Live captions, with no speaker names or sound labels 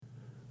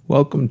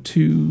Welcome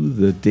to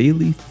the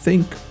Daily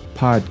Think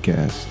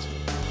podcast.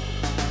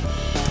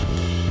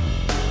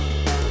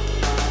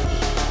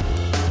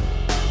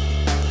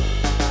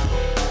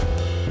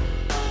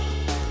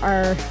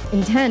 Our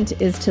intent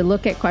is to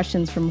look at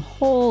questions from a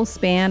whole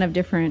span of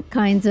different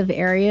kinds of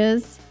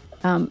areas,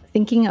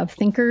 thinking of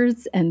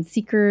thinkers and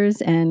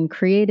seekers and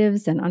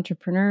creatives and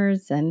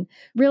entrepreneurs and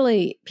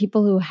really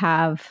people who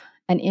have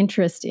an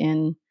interest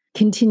in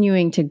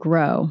continuing to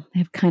grow,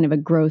 have kind of a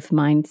growth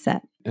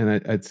mindset. And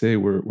I'd say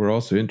we're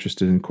also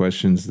interested in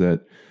questions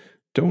that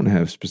don't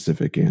have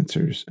specific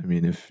answers. I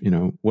mean,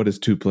 what is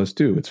 2 plus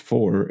 2? It's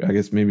 4. I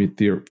guess maybe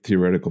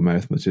theoretical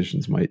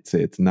mathematicians might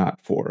say it's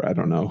not 4. I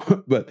don't know,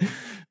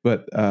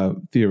 but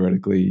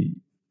theoretically,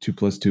 2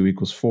 plus 2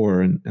 equals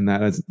 4, and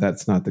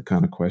that's not the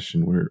kind of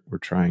question we're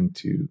trying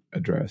to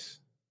address.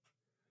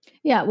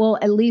 Yeah, well,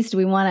 at least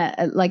we want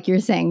to, like you're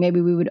saying, maybe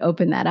we would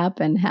open that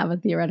up and have a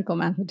theoretical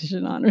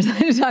mathematician on or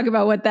something to talk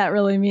about what that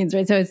really means,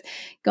 right? So it's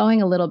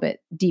going a little bit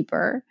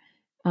deeper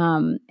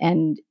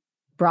and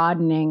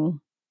broadening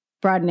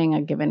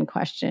a given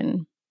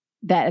question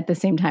that at the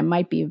same time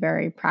might be a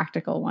very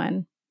practical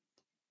one.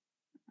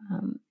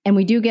 And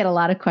we do get a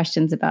lot of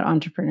questions about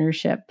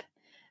entrepreneurship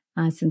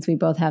since we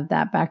both have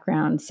that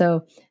background.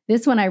 So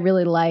this one I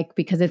really like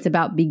because it's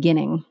about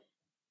beginning.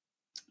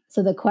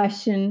 So the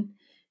question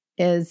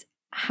is,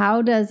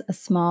 how does a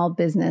small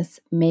business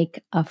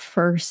make a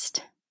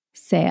first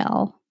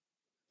sale?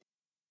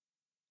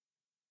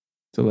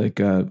 So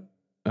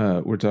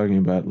we're talking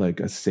about like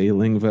a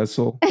sailing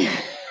vessel.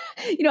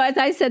 As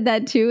I said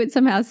that too, it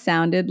somehow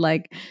sounded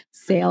like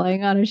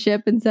sailing on a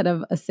ship instead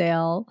of a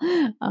sail.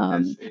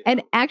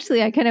 And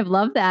actually, I kind of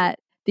love that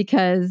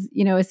because,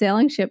 a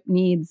sailing ship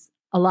needs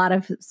a lot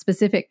of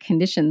specific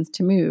conditions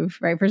to move,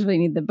 right? First of all, you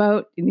need the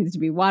boat. It needs to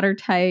be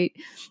watertight.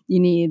 You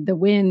need the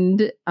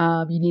wind.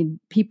 You need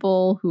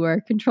people who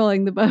are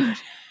controlling the boat,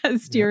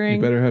 steering.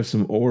 You better have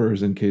some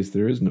oars in case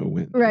there is no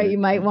wind. Right. You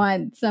might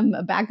want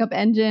a backup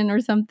engine or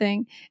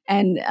something.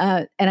 And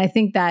I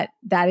think that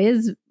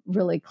is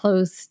really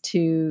close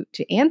to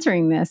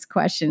answering this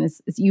question.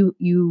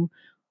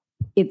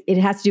 It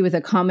has to do with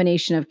a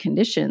combination of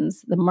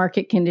conditions, the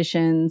market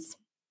conditions,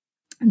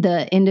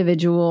 the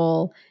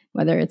individual,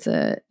 whether it's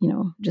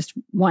just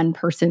one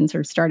person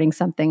sort of starting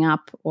something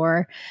up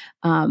or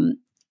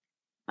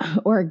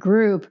a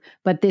group,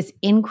 but this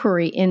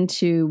inquiry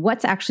into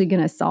what's actually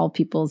going to solve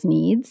people's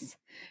needs.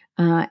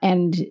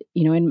 And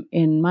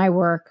in my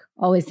work,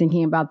 always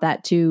thinking about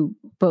that too,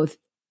 both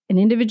an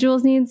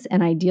individual's needs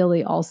and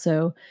ideally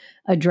also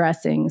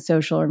addressing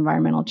social or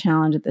environmental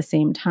challenge at the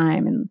same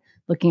time and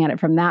looking at it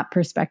from that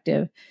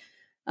perspective.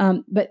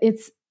 But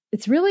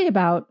it's really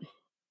about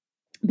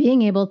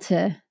being able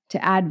to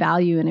add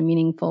value in a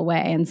meaningful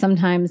way. And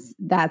sometimes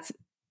that's,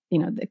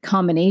 the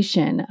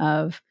combination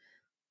of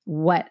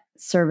what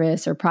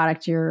service or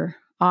product you're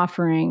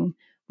offering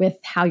with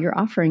how you're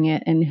offering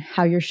it and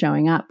how you're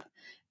showing up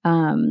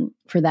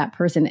for that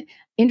person.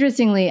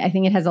 Interestingly, I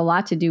think it has a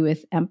lot to do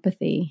with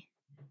empathy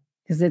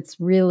because it's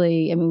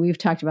really, we've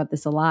talked about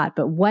this a lot,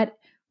 but what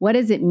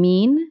does it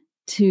mean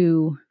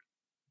to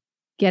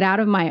get out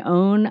of my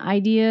own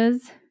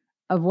ideas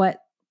of what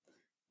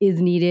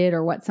is needed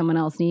or what someone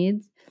else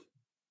needs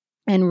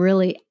and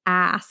really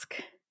ask,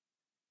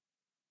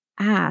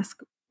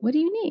 what do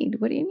you need?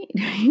 What do you need?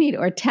 You need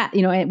or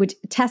which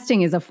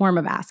testing is a form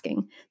of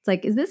asking. It's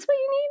like, is this what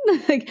you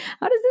need? Like,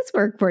 how does this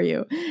work for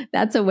you?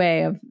 That's a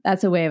way of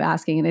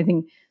asking, and I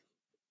think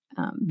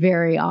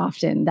very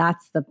often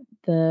that's the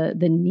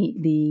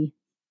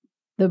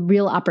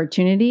real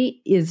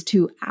opportunity is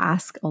to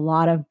ask a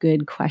lot of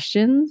good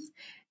questions,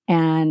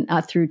 and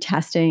through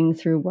testing,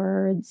 through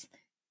words,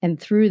 and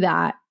through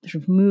that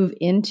sort of move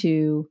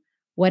into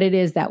what it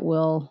is that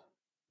will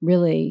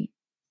really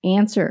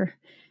answer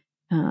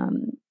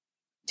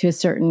to a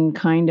certain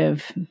kind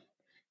of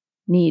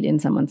need in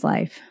someone's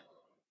life.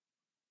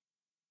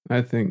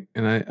 I think,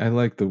 and I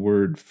like the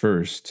word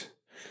first,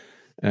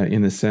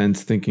 in a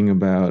sense, thinking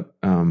about,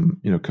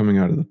 coming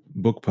out of the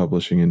book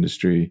publishing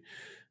industry.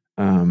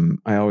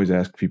 I always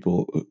ask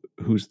people,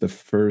 who's the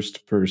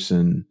first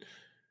person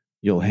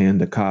you'll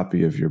hand a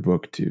copy of your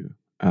book to?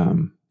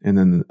 And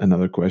then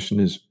another question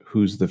is,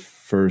 who's the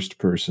first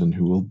person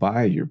who will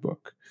buy your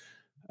book?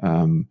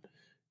 And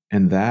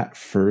that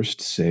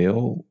first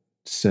sale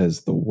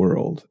says the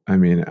world.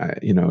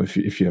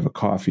 If you have a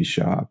coffee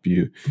shop,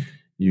 you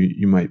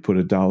might put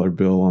a dollar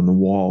bill on the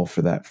wall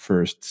for that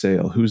first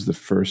sale. Who's the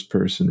first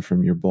person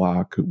from your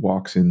block who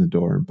walks in the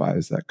door and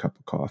buys that cup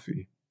of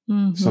coffee?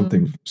 Mm-hmm.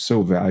 Something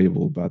so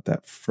valuable about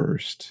that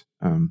first.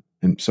 And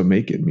so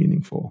make it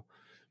meaningful.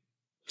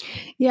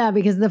 Yeah,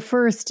 because the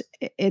first,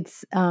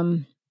 it's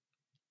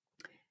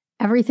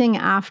everything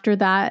after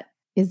that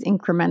is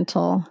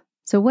incremental.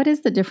 So what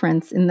is the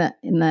difference in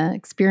the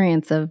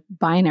experience of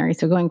binary?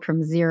 So going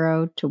from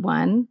 0 to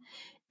 1,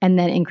 and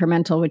then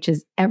incremental, which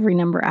is every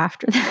number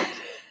after that.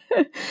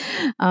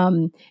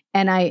 And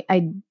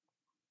I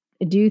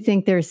do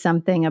think there's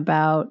something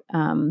about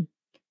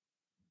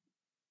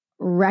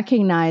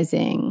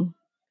recognizing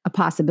a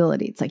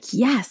possibility. It's like,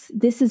 yes,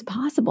 this is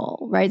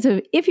possible, right?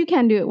 So if you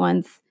can do it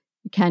once,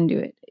 you can do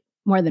it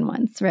more than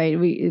once, right?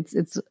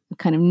 It's a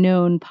kind of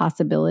known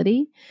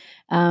possibility.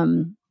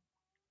 And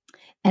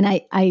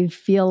I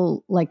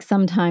feel like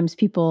sometimes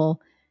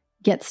people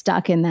get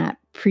stuck in that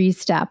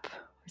pre-step.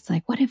 It's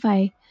like, what if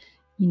I,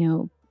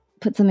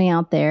 put something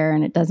out there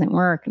and it doesn't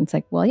work? And it's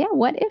like, well, yeah,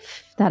 what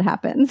if that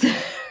happens?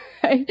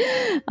 Right?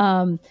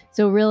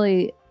 So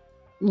really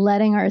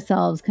letting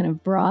ourselves kind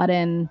of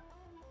broaden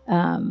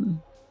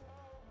our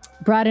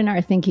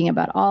thinking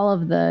about all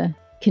of the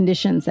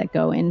conditions that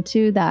go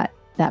into that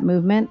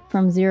movement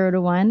from 0 to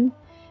 1,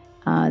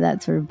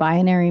 that sort of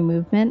binary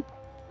movement,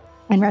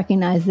 and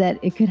recognize that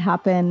it could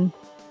happen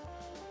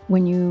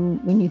when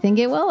you think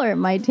it will, or it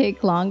might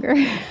take longer.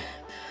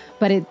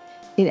 But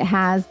it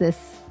has this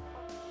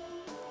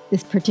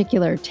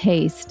particular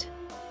taste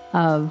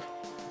of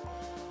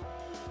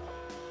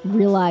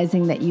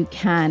realizing that you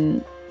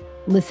can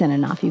listen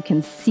enough, you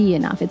can see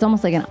enough. It's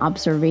almost like an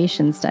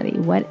observation study.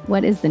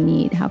 What is the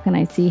need? How can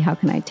I see? How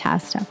can I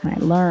test? How can I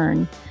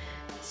learn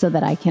so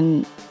that I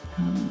can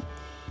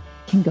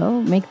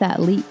go make that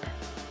leap?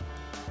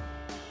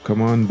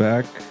 Come on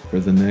back for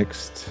the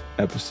next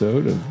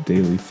episode of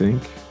Daily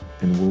Think,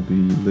 and we'll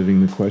be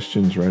living the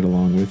questions right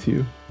along with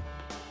you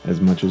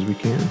as much as we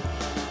can.